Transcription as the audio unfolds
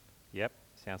Yep,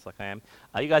 sounds like I am.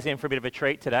 Are you guys in for a bit of a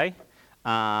treat today?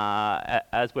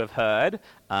 As we've heard,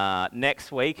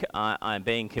 next week I'm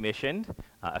being commissioned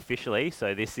officially,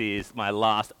 so this is my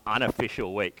last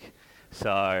unofficial week.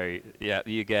 So yeah,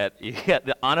 you get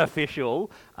the unofficial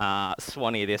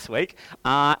Swanee this week.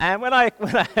 And when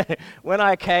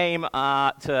I came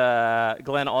to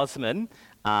Glen Osmond,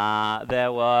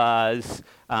 there was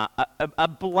a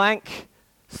blank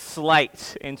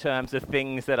slate in terms of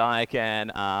things that I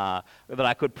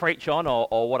could preach on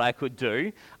or what I could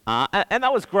do, and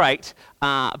that was great.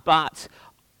 But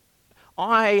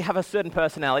I have a certain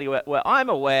personality where I'm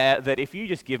aware that if you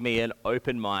just give me an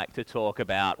open mic to talk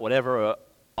about whatever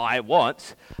I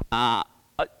want,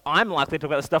 I'm likely to talk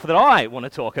about the stuff that I want to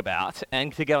talk about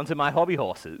and to get onto my hobby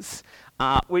horses,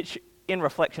 which in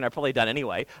reflection I've probably done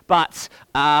anyway. But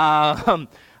I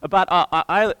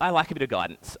like a bit of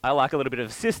guidance. I like a little bit of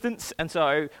assistance, and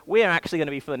so we're actually going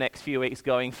to be for the next few weeks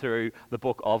going through the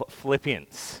book of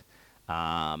Philippians.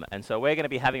 And so we're going to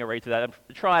be having a read through that and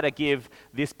try to give,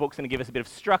 this book's going to give us a bit of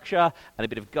structure and a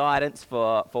bit of guidance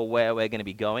for where we're going to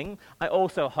be going. I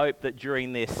also hope that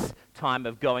during this time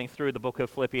of going through the book of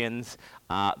Philippians,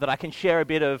 that I can share a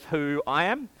bit of who I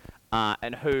am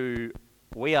and who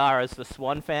we are as the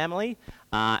Swan family,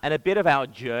 and a bit of our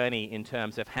journey in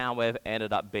terms of how we've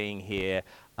ended up being here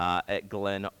at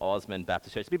Glen Osmond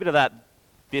Baptist Church. A bit of that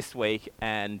this week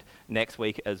and next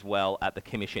week as well at the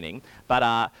commissioning. But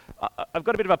I've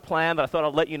got a bit of a plan that I thought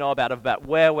I'd let you know about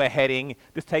where we're heading.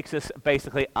 This takes us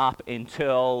basically up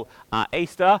until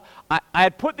Easter. I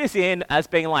had put this in as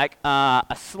being like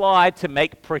a slide to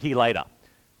make pretty later.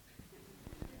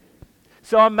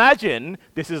 So imagine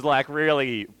this is like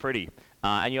really pretty.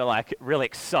 And you're like really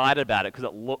excited about it because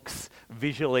it looks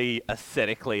visually,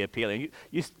 aesthetically appealing.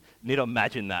 You need to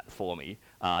imagine that for me.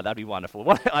 That'd be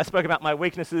wonderful. I spoke about my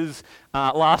weaknesses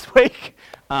last week.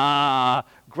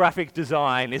 Graphic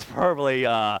design is probably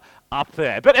up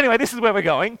there. But anyway, this is where we're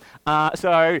going.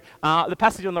 So the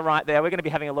passage on the right there, we're going to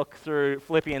be having a look through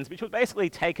Philippians, which will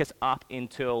basically take us up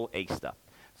until Easter.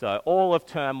 So all of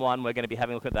term one, we're going to be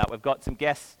having a look at that. We've got some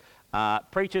guests.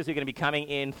 Preachers who are going to be coming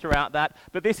in throughout that.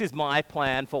 But this is my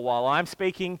plan for while I'm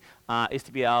speaking, is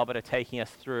to be able to taking us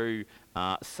through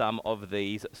some of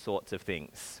these sorts of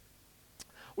things.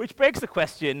 Which begs the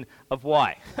question of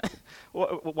why?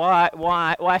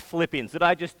 why Philippians? Did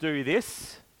I just do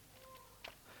this?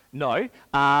 No.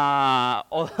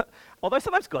 Although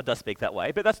sometimes God does speak that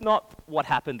way, but that's not what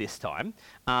happened this time.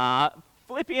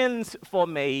 Philippians, for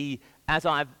me, as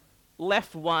I've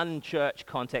left one church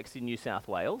context in New South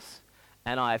Wales,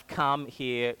 and I've come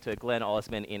here to Glen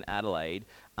Osmond in Adelaide.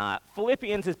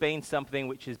 Philippians has been something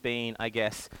which has been, I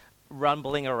guess,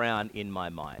 rumbling around in my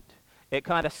mind. It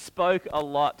kind of spoke a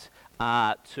lot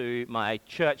to my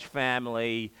church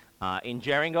family in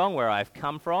Gerringong, where I've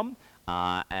come from,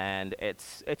 and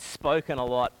it's spoken a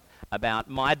lot about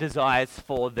my desires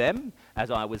for them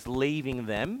as I was leaving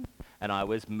them and I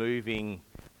was moving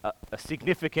a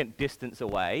significant distance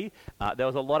away. There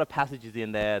was a lot of passages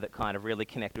in there that kind of really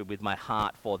connected with my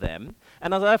heart for them.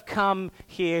 And as I've come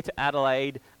here to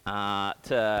Adelaide,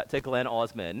 to Glen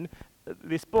Osmond,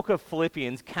 this book of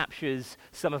Philippians captures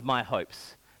some of my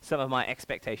hopes, some of my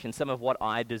expectations, some of what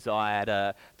I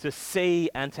desire to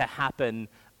see and to happen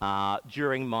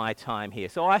during my time here.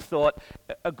 So I thought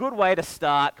a good way to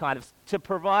start, kind of to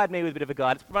provide me with a bit of a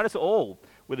guidance, provide us all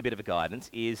with a bit of a guidance,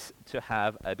 is to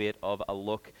have a bit of a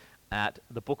look at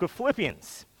the book of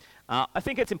Philippians. I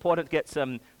think it's important to get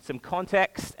some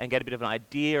context and get a bit of an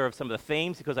idea of some of the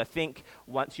themes, because I think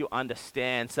once you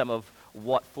understand some of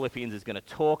what Philippians is going to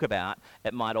talk about,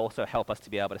 it might also help us to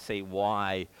be able to see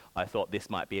why I thought this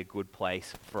might be a good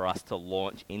place for us to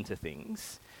launch into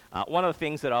things. One of the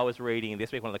things that I was reading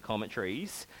this week, one of the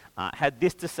commentaries, had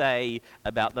this to say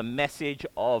about the message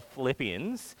of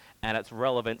Philippians and its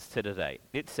relevance to today.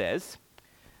 It says,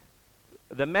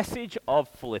 the message of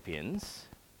Philippians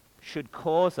should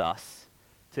cause us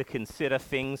to consider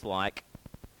things like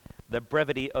the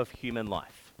brevity of human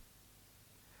life,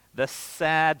 the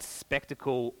sad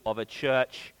spectacle of a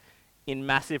church in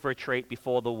massive retreat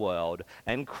before the world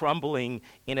and crumbling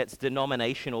in its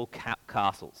denominational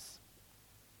castles.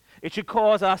 It should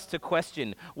cause us to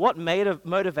question what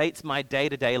motivates my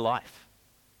day-to-day life.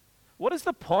 What is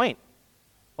the point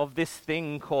of this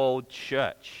thing called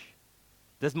church?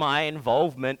 Does my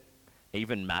involvement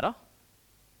even matter?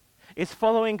 Is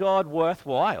following God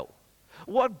worthwhile?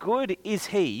 What good is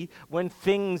he when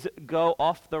things go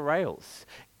off the rails?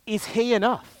 Is he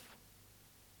enough?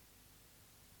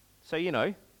 So,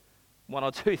 one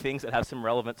or two things that have some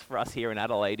relevance for us here in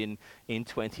Adelaide in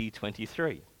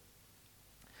 2023.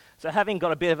 So having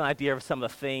got a bit of an idea of some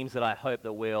of the themes that I hope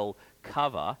that we'll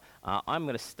cover, I'm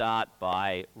going to start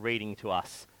by reading to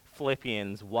us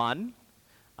Philippians 1,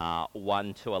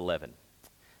 1 to 11.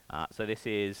 So this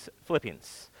is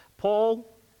Philippians. Paul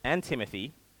and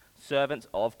Timothy, servants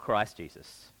of Christ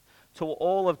Jesus, to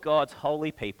all of God's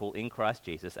holy people in Christ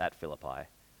Jesus at Philippi,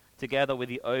 together with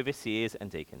the overseers and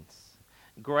deacons.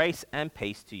 Grace and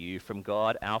peace to you from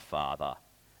God our Father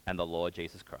and the Lord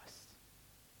Jesus Christ.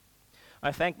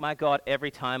 I thank my God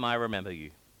every time I remember you.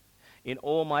 In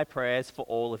all my prayers for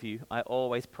all of you, I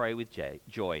always pray with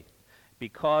joy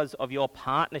because of your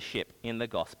partnership in the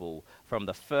gospel from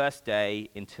the first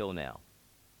day until now.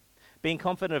 Being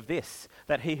confident of this,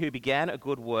 that he who began a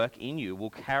good work in you will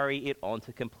carry it on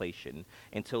to completion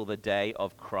until the day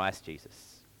of Christ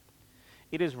Jesus.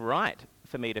 It is right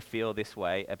for me to feel this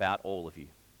way about all of you,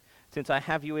 since I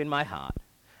have you in my heart,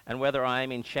 and whether I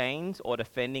am in chains or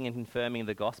defending and confirming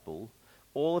the gospel,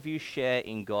 all of you share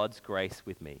in God's grace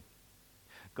with me.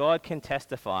 God can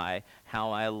testify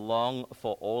how I long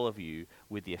for all of you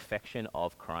with the affection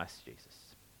of Christ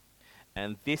Jesus.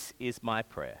 And this is my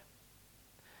prayer,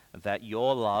 that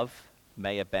your love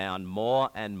may abound more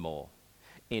and more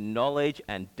in knowledge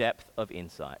and depth of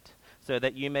insight, so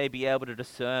that you may be able to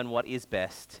discern what is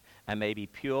best and may be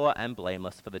pure and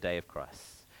blameless for the day of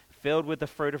Christ, filled with the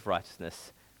fruit of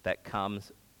righteousness that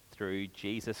comes through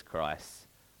Jesus Christ,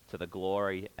 to the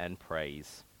glory and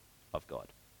praise of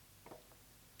God.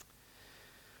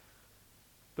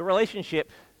 The relationship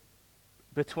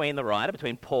between the writer,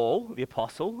 between Paul, the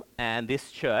apostle, and this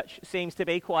church seems to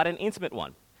be quite an intimate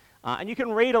one. And you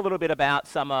can read a little bit about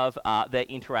some of their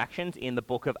interactions in the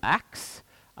book of Acts.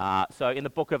 So in the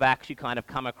book of Acts, you kind of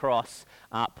come across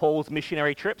Paul's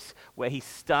missionary trips, where he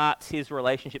starts his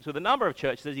relationships with a number of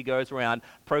churches as he goes around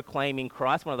proclaiming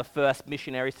Christ, one of the first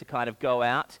missionaries to kind of go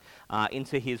out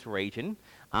into his region.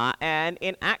 And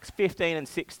in Acts 15 and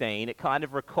 16, it kind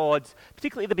of records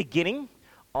particularly the beginning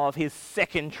of his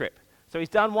second trip. So he's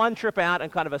done one trip out in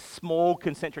kind of a small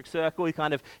concentric circle.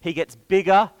 He gets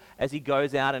bigger as he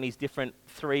goes out on his different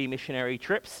 3 missionary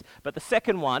trips. But the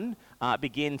second one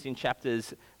begins in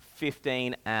chapters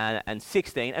 15 and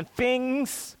 16, and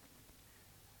things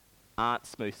aren't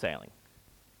smooth sailing.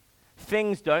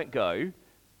 Things don't go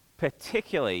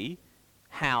particularly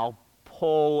how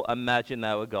Paul imagined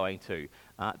they were going to.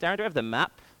 Darren, do you have the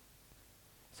map?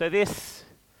 So this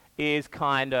is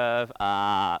kind of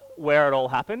where it all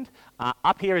happened.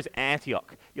 Up here is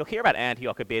Antioch. You'll hear about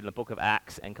Antioch a bit in the book of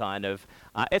Acts, and kind of,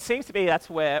 it seems to be that's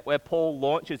where Paul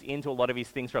launches into a lot of his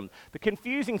things from. The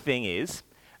confusing thing is,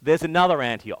 there's another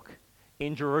Antioch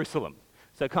in Jerusalem.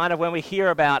 So kind of when we hear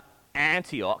about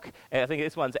Antioch, I think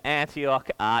this one's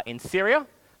Antioch in Syria,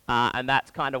 and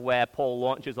that's kind of where Paul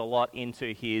launches a lot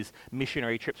into his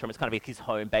missionary trips from. It's kind of his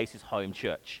home base, his home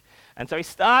church. And so he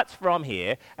starts from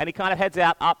here, and he kind of heads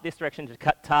out up this direction to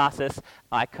Tarsus,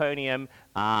 Iconium,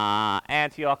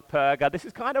 Antioch, Perga. This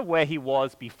is kind of where he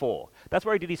was before. That's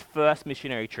where he did his first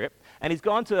missionary trip. And he's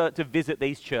gone to visit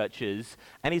these churches,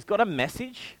 and he's got a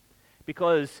message,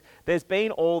 because there's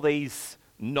been all these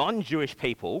non-Jewish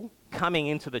people coming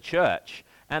into the church,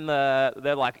 and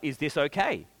they're like, is this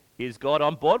okay? Is God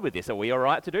on board with this? Are we all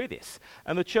right to do this?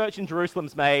 And the church in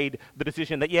Jerusalem's made the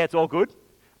decision that, yeah, it's all good,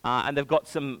 and they've got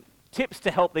some tips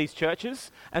to help these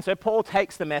churches. And so Paul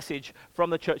takes the message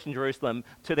from the church in Jerusalem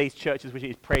to these churches which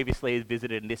he's previously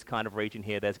visited in this kind of region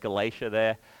here. There's Galatia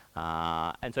there.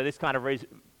 And so this kind of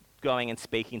going and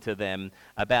speaking to them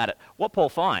about it. What Paul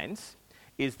finds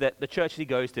is that the churches he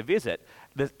goes to visit,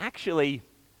 there's actually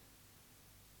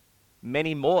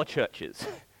many more churches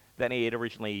than he had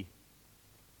originally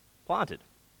planted.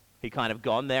 He kind of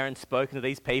gone there and spoken to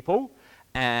these people,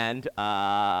 and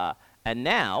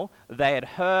now they had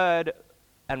heard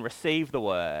and received the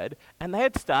word, and they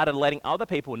had started letting other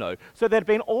people know. So there'd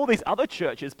been all these other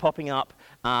churches popping up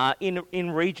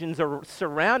in regions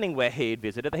surrounding where he had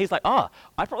visited. He's like, I've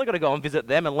probably got to go and visit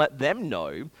them and let them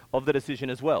know of the decision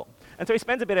as well. And so he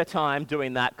spends a bit of time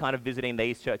doing that, kind of visiting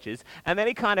these churches. And then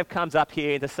he kind of comes up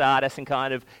here into Sardis and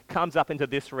kind of comes up into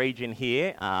this region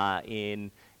here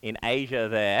in Asia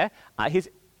there. His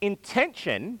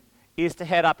intention is to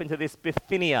head up into this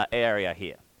Bithynia area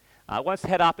here. Wants to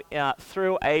head up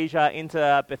through Asia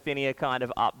into Bithynia, kind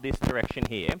of up this direction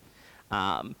here.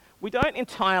 We don't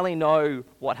entirely know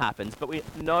what happens, but we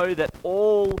know that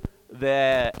all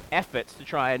their efforts to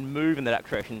try and move in that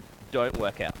direction don't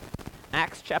work out.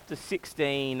 Acts chapter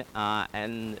 16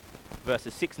 and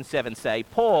verses 6 and 7 say,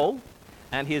 Paul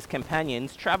and his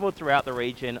companions traveled throughout the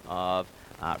region of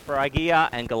Phrygia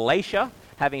and Galatia,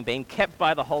 having been kept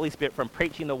by the Holy Spirit from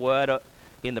preaching the word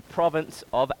in the province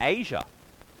of Asia.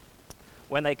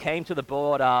 when they came to the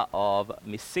border of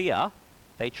Mysia,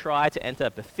 they tried to enter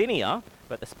Bithynia,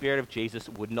 but the Spirit of Jesus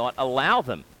would not allow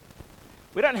them.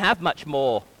 We don't have much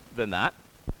more than that.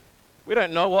 We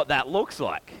don't know what that looks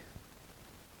like.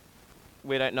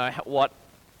 We don't know what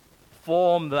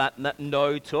form that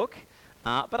no took.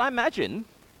 But I imagine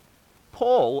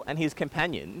Paul and his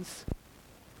companions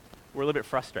were a little bit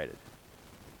frustrated.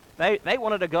 They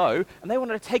wanted to go, and they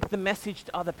wanted to take the message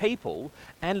to other people,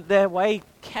 and their way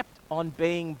kept on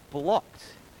being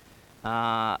blocked.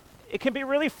 It can be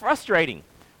really frustrating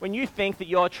when you think that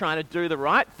you're trying to do the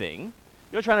right thing,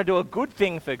 you're trying to do a good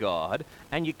thing for God,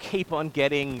 and you keep on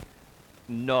getting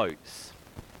no's.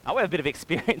 I have a bit of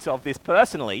experience of this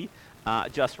personally,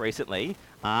 just recently.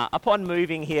 Upon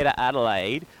moving here to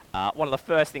Adelaide, one of the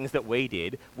first things that we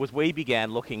did was we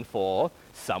began looking for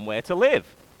somewhere to live.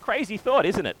 Crazy thought,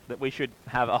 isn't it, that we should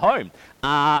have a home?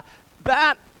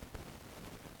 That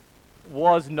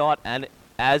was not an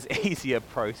as easy a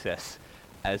process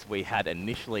as we had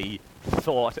initially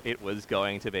thought it was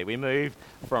going to be. We moved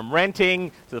from renting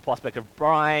to the prospect of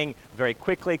buying very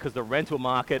quickly because the rental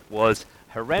market was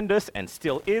horrendous and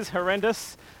still is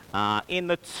horrendous. In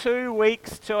the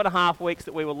 2.5 weeks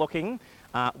that we were looking,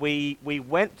 we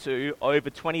went to over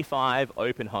 25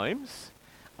 open homes.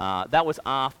 That was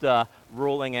after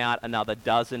ruling out another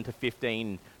 12 to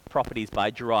 15 properties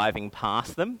by driving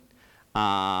past them.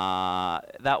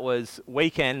 That was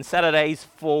weekend Saturdays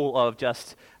full of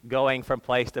just going from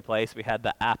place to place. We had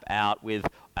the app out with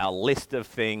our list of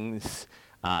things,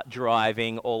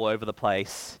 driving all over the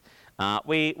place.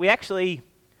 We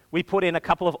put in a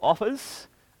couple of offers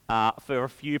for a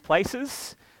few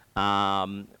places.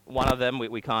 One of them,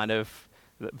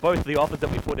 both of the offers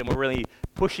that we put in were really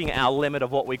pushing our limit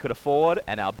of what we could afford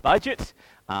and our budget.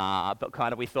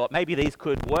 But we thought maybe these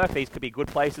could work. These could be good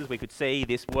places. We could see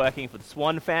this working for the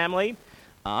Swan family.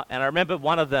 And I remember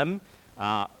one of them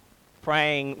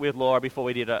praying with Laura before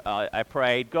we did it. I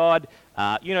prayed, God,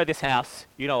 you know this house,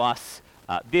 you know us.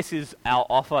 This is our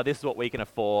offer. This is what we can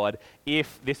afford.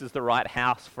 If this is the right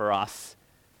house for us,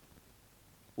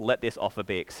 let this offer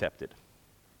be accepted.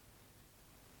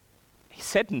 He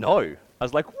said no. I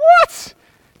was like, what?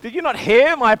 Did you not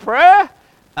hear my prayer?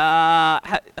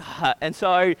 And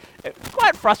so,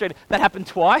 quite frustrated. That happened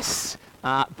twice.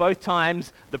 Both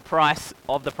times, the price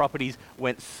of the properties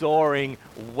went soaring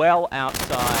well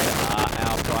outside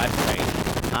our price range.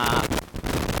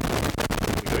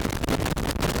 We good?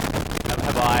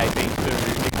 Have I been too...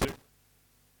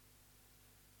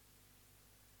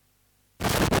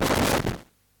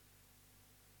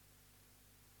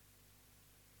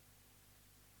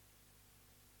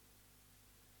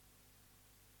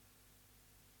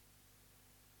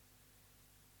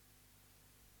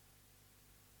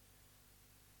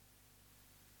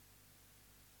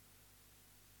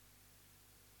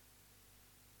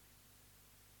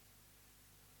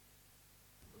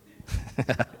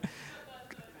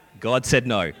 God said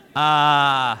no.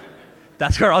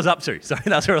 That's where I was up to. Sorry,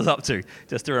 that's where I was up to.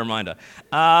 Just a reminder.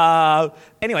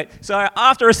 Anyway, so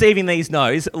after receiving these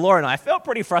no's, Laura and I felt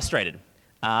pretty frustrated.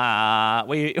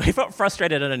 We felt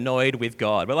frustrated and annoyed with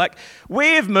God. We're like,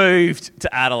 we've moved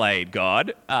to Adelaide,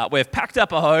 God. We've packed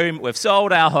up a home. We've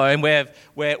sold our home.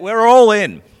 We're all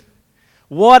in.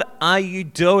 What are you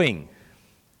doing?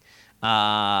 Where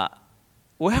are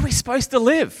we supposed to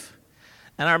live?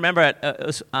 And I remember it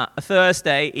was a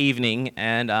Thursday evening,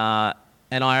 and I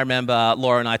remember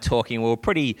Laura and I talking. We were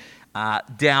pretty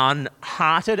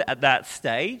downhearted at that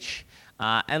stage,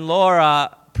 and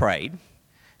Laura prayed.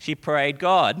 She prayed,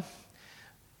 God,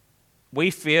 we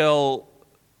feel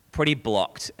pretty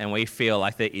blocked, and we feel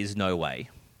like there is no way,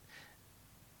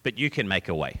 but you can make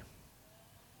a way.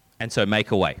 And so make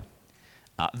a way.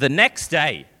 The next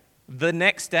day,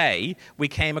 we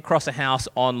came across a house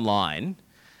online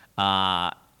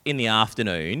in the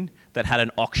afternoon that had an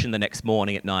auction the next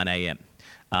morning at 9 a.m.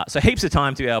 So heaps of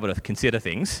time to be able to consider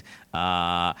things.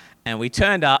 And we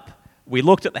turned up, we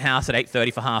looked at the house at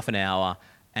 8:30 for half an hour,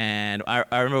 and I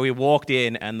remember we walked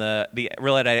in and the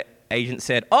real estate agent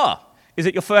said, oh, is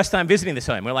it your first time visiting this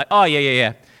home? We're like, oh,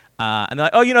 yeah. And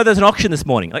they're like, oh, there's an auction this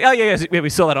morning. Like, oh, yeah, we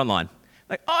saw that online.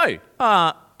 Like, oh,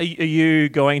 are you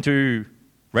going to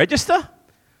register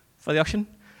for the auction?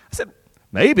 I said,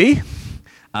 maybe.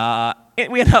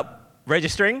 We ended up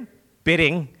registering,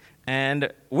 bidding,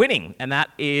 and winning, and that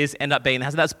ended up being the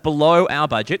house. That's below our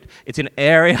budget. It's an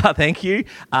area, thank you,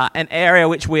 an area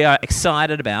which we are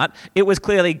excited about. It was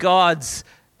clearly God's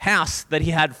house that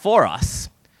He had for us,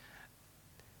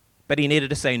 but He needed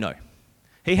to say no.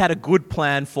 He had a good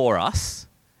plan for us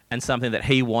and something that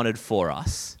He wanted for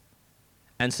us,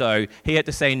 And so he had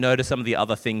to say no to some of the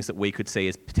other things that we could see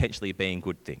as potentially being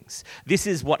good things. This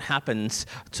is what happens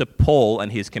to Paul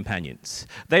and his companions.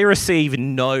 They receive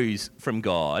no's from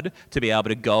God to be able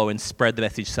to go and spread the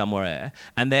message somewhere,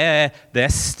 and they're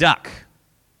stuck.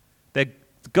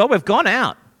 God, we've gone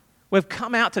out. We've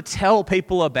come out to tell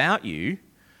people about you.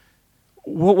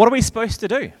 What are we supposed to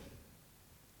do?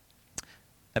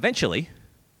 Eventually,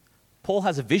 Paul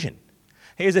has a vision.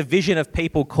 He has a vision of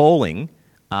people calling,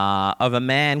 of a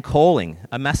man calling,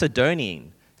 a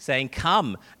Macedonian, saying,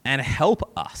 come and help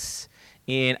us.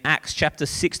 In Acts chapter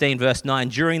 16, verse 9,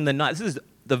 during the night, this is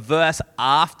the verse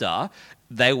after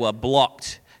they were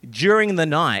blocked. During the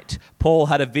night, Paul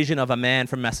had a vision of a man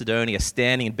from Macedonia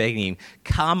standing and begging him,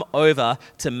 come over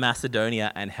to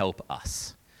Macedonia and help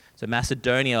us. So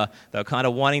Macedonia, they were kind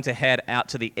of wanting to head out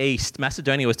to the east.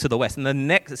 Macedonia was to the west.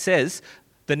 And it says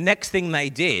the next thing they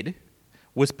did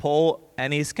was Paul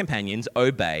and his companions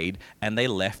obeyed, and they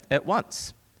left at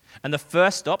once. And the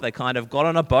first stop, they kind of got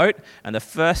on a boat, and the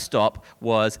first stop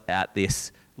was at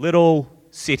this little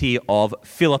city of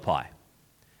Philippi.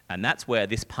 And that's where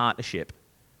this partnership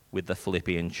with the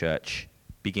Philippian church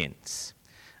begins.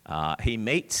 He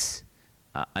meets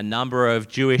a number of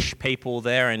Jewish people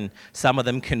there, and some of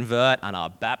them convert and are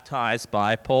baptized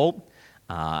by Paul.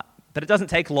 But it doesn't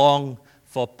take long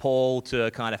for Paul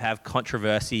to kind of have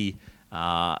controversy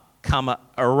come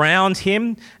around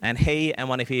him, and he and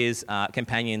one of his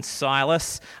companions,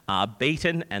 Silas, are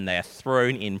beaten and they are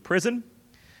thrown in prison.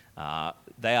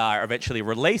 They are eventually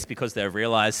released because they've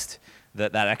realized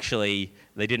that actually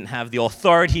they didn't have the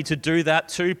authority to do that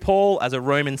to Paul as a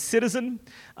Roman citizen.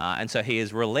 And so he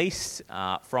is released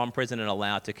from prison and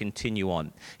allowed to continue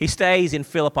on. He stays in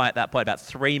Philippi at that point about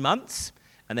 3 months,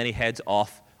 and then he heads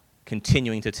off,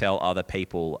 continuing to tell other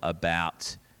people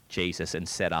about Jesus and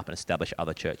set up and establish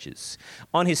other churches.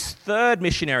 On his third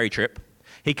missionary trip,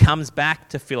 he comes back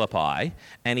to Philippi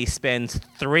and he spends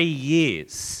 3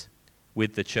 years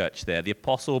with the church there. The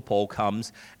Apostle Paul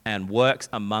comes and works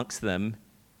amongst them,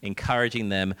 encouraging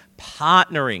them,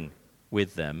 partnering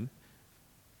with them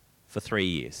for 3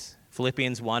 years.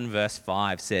 Philippians 1 verse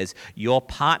 5 says, your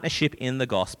partnership in the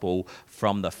gospel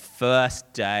from the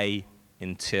first day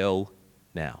until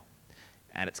now.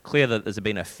 And it's clear that there's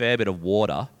been a fair bit of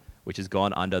water which has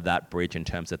gone under that bridge in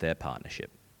terms of their partnership.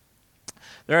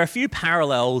 There are a few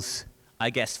parallels,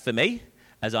 I guess, for me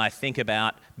as I think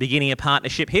about beginning a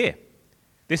partnership here.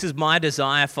 This is my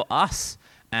desire for us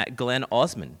at Glen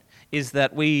Osmond, is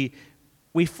that we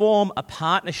form a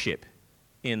partnership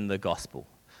in the gospel.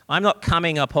 I'm not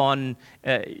coming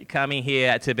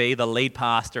here to be the lead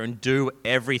pastor and do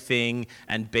everything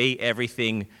and be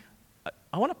everything.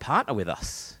 I want to partner with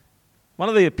us. One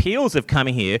of the appeals of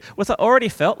coming here was I already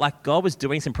felt like God was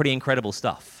doing some pretty incredible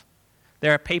stuff.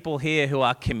 There are people here who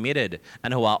are committed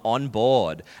and who are on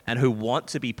board and who want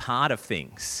to be part of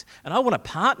things. And I want to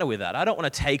partner with that. I don't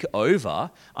want to take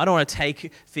over. I don't want to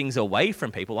take things away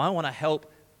from people. I want to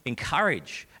help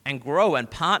encourage and grow and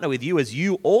partner with you as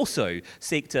you also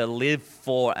seek to live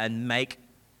for and make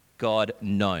God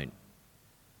known.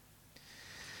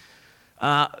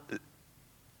 And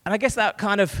I guess that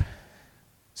kind of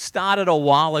started a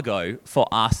while ago for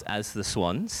us as the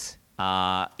Swans.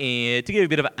 To give you a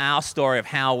bit of our story of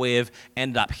how we've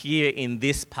ended up here in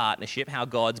this partnership, how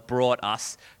God's brought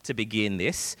us to begin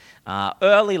this.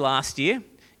 Early last year,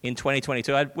 in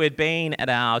 2022, we'd been at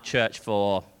our church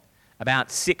for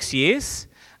about 6 years,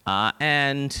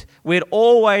 and we'd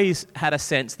always had a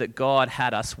sense that God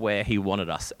had us where he wanted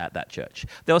us at that church.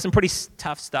 There was some pretty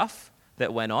tough stuff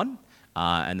that went on,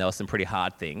 and there were some pretty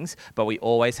hard things, but we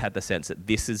always had the sense that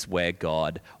this is where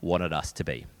God wanted us to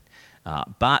be.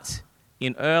 But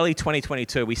in early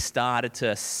 2022, we started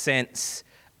to sense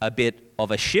a bit of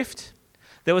a shift.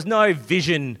 There was no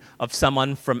vision of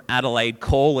someone from Adelaide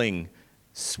calling,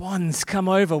 Swans, come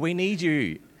over, we need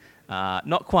you.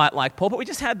 Not quite like Paul, but we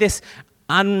just had this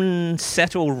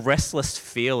unsettled, restless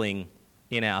feeling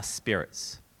in our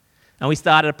spirits. And we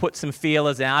started to put some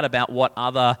feelers out about what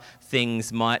other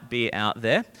things might be out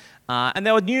there. And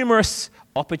there were numerous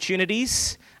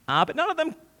opportunities, but none of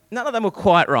them were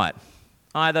quite right.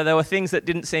 Either there were things that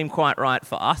didn't seem quite right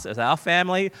for us as our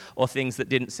family, or things that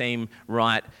didn't seem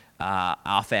right,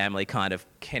 our family kind of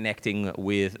connecting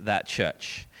with that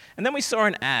church. And then we saw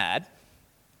an ad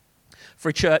for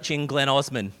a church in Glen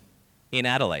Osmond in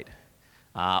Adelaide.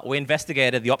 We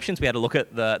investigated the options. We had a look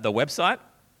at the website.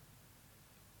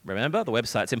 Remember, the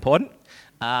website's important.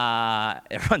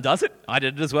 Everyone does it. I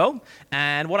did it as well.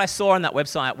 And what I saw on that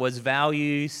website was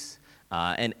values,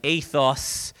 an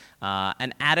ethos,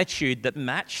 an attitude that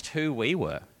matched who we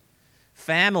were.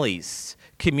 Families,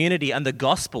 community, and the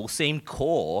gospel seemed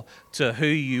core to who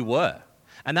you were.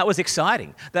 And that was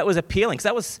exciting. That was appealing.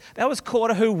 'Cause that was core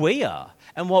to who we are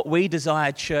and what we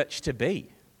desired church to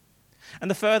be. And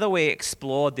the further we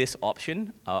explored this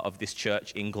option of this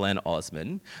church in Glen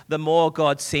Osmond, the more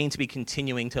God seemed to be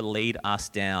continuing to lead us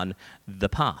down the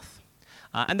path.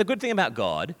 And the good thing about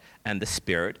God and the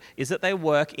Spirit is that they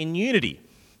work in unity.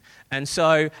 And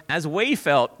so as we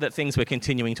felt that things were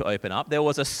continuing to open up, there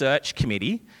was a search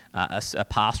committee, a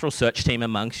pastoral search team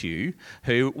amongst you,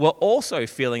 who were also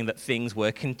feeling that things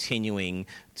were continuing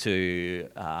to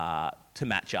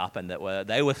match up, and that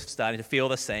they were starting to feel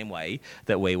the same way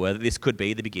that we were, that this could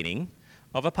be the beginning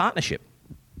of a partnership.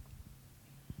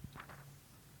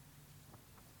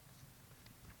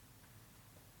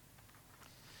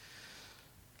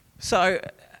 So,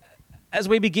 as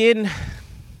we begin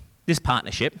this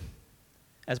partnership,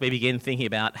 as we begin thinking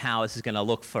about how this is going to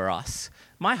look for us,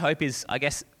 my hope is, I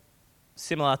guess,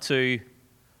 similar to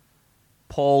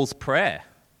Paul's prayer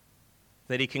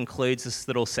that he concludes this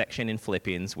little section in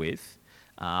Philippians with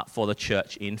for the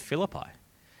church in Philippi.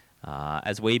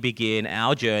 As we begin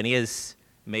our journey as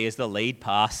me as the lead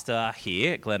pastor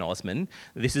here at Glen Osmond,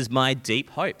 this is my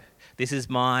deep hope. This is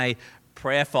my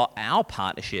prayer for our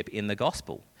partnership in the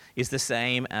gospel. Is the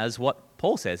same as what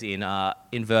Paul says in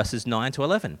verses 9 to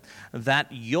 11, that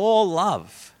your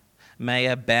love may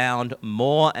abound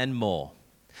more and more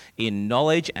in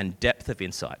knowledge and depth of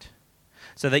insight,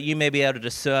 so that you may be able to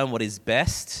discern what is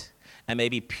best and may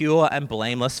be pure and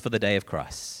blameless for the day of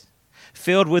Christ,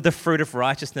 filled with the fruit of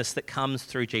righteousness that comes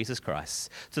through Jesus Christ,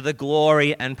 to the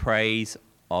glory and praise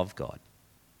of God.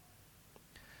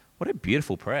 What a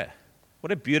beautiful prayer.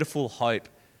 What a beautiful hope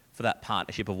for that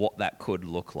partnership of what that could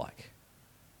look like.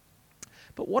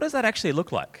 But what does that actually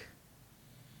look like?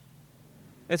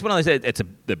 It's one of those,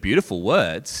 the beautiful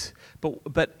words,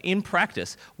 but in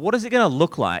practice, what is it going to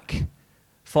look like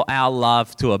for our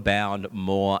love to abound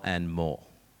more and more?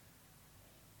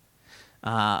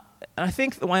 And I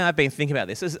think the way I've been thinking about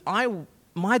this is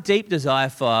my deep desire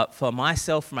for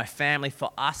myself, for my family,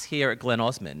 for us here at Glen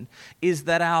Osmond, is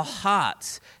that our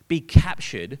hearts be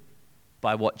captured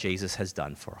by what Jesus has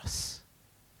done for us.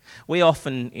 We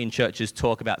often in churches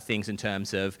talk about things in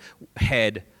terms of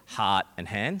head, heart, and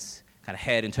hands. Kind of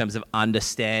head in terms of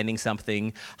understanding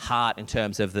something, heart in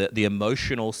terms of the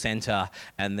emotional center,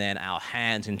 and then our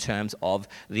hands in terms of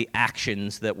the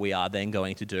actions that we are then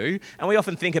going to do. And we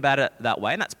often think about it that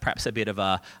way, and that's perhaps a bit of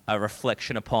a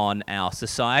reflection upon our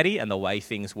society and the way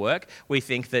things work. We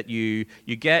think that you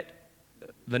get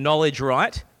the knowledge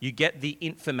right, you get the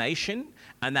information,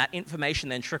 and that information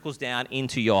then trickles down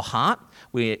into your heart,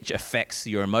 which affects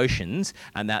your emotions,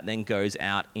 and that then goes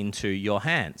out into your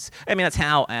hands. I mean, that's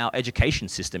how our education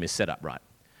system is set up, right?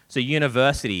 So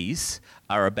universities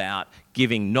are about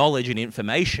giving knowledge and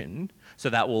information, so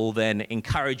that will then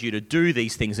encourage you to do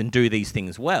these things and do these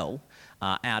things well,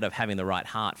 out of having the right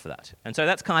heart for that. And so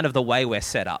that's kind of the way we're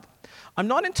set up. I'm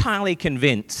not entirely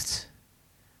convinced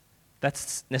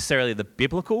that's necessarily the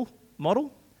biblical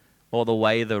model or the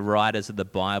way the writers of the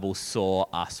Bible saw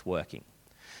us working.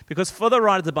 Because for the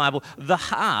writers of the Bible, the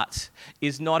heart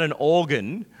is not an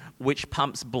organ which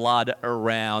pumps blood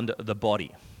around the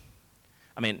body.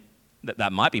 I mean,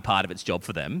 that might be part of its job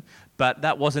for them, but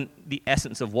that wasn't the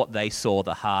essence of what they saw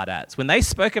the heart as. When they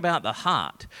spoke about the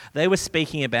heart, they were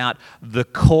speaking about the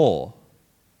core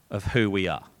of who we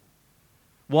are.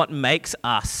 What makes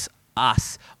us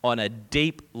on a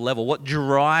deep level, what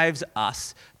drives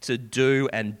us to do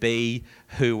and be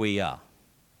who we are.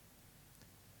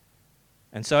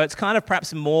 And so it's kind of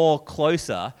perhaps more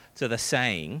closer to the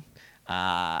saying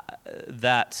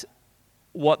that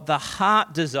what the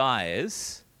heart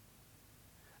desires,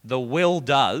 the will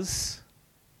does.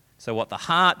 So what the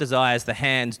heart desires, the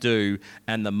hands do,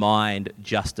 and the mind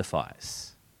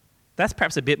justifies. That's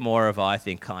perhaps a bit more of, I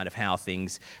think, kind of how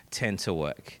things tend to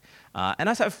work. And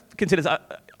as I've considered,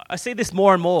 I see this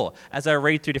more and more as I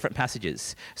read through different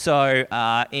passages. So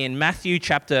in Matthew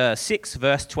chapter 6,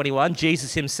 verse 21,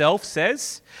 Jesus himself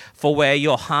says, "For where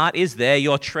your heart is, there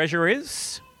your treasure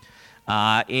is."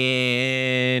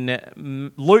 In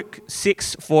Luke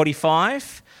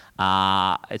 6:45,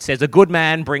 it says, "A good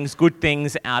man brings good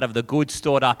things out of the good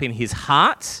stored up in his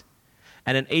heart,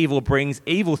 and an evil brings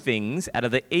evil things out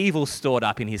of the evil stored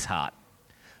up in his heart.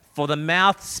 For the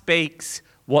mouth speaks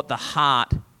what the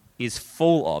heart is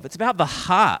full of." It's about the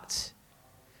heart.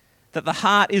 That the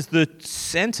heart is the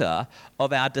center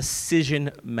of our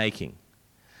decision making.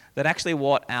 That actually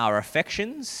what our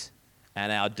affections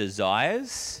and our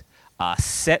desires are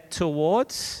set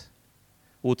towards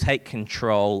will take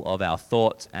control of our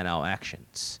thoughts and our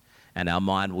actions. And our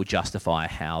mind will justify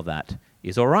how that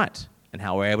is all right and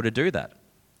how we're able to do that.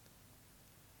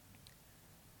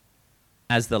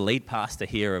 As the lead pastor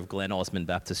here of Glen Osmond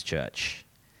Baptist Church,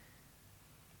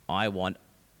 I want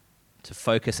to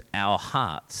focus our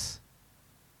hearts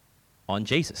on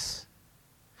Jesus.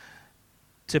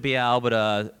 To be able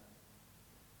to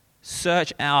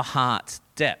search our heart's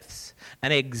depths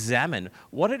and examine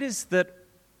what is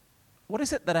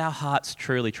it that our hearts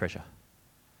truly treasure?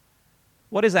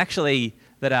 What is actually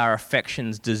that our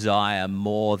affections desire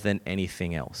more than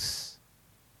anything else?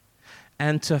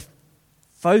 And to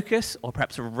focus, or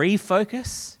perhaps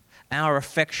refocus, our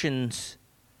affections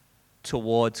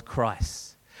towards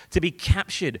Christ. To be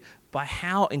captured by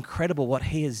how incredible what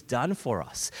he has done for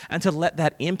us. And to let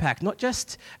that impact not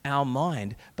just our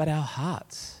mind, but our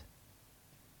hearts.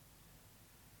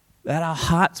 That our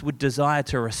hearts would desire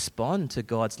to respond to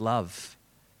God's love.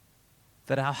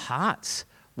 That our hearts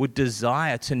would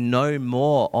desire to know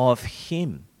more of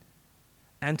him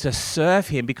and to serve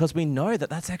him, because we know that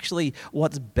that's actually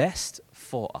what's best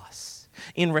for us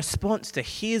in response to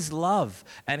his love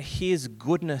and his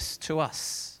goodness to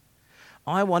us.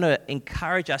 I want to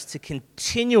encourage us to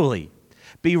continually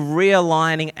be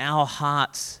realigning our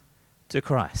hearts to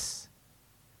Christ.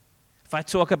 If I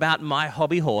talk about my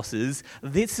hobby horses,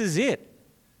 this is it.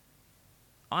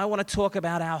 I want to talk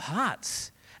about our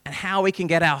hearts and how we can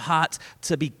get our hearts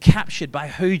to be captured by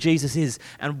who Jesus is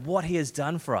and what he has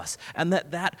done for us, and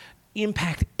that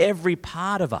impact every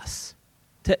part of us,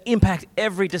 to impact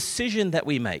every decision that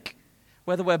we make,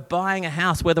 whether we're buying a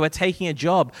house, whether we're taking a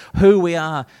job, who we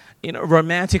are in a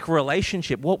romantic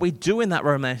relationship, what we do in that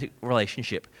romantic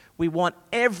relationship. We want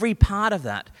every part of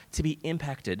that to be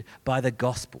impacted by the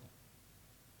gospel.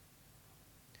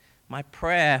 My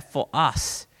prayer for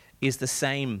us is the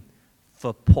same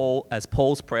for Paul as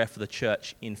Paul's prayer for the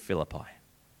church in Philippi.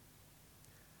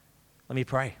 Let me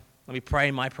pray. Let me pray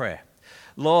my prayer.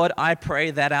 Lord, I pray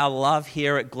that our love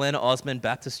here at Glen Osmond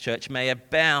Baptist Church may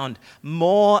abound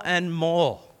more and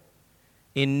more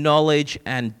in knowledge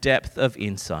and depth of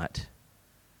insight,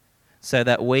 so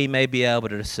that we may be able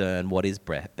to discern what is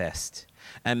best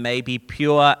and may be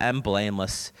pure and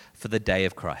blameless for the day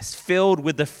of Christ, filled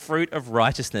with the fruit of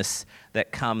righteousness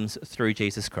that comes through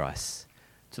Jesus Christ,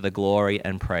 to the glory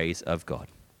and praise of God.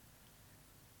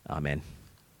 Amen.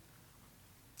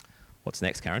 What's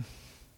next, Karen?